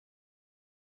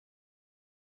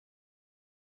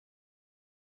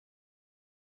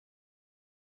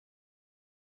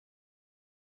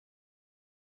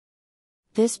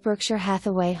This Berkshire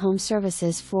Hathaway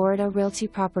HomeServices Florida Realty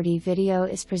property video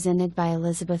is presented by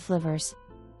Elizabeth Livers.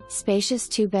 Spacious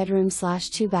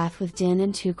 2-bedroom/2 bath with den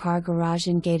and 2-car garage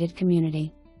in gated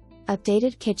community.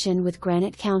 Updated kitchen with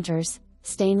granite counters,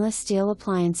 stainless steel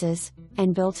appliances,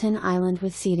 and built-in island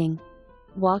with seating.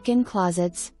 Walk-in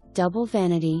closets, double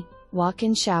vanity,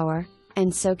 walk-in shower,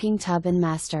 and soaking tub and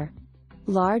master.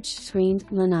 Large screened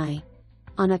lanai.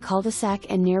 On a cul-de-sac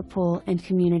and near pool and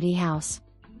community house.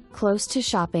 Close to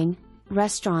shopping,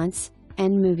 restaurants,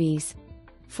 and movies.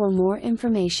 For more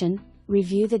information,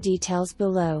 review the details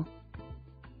below.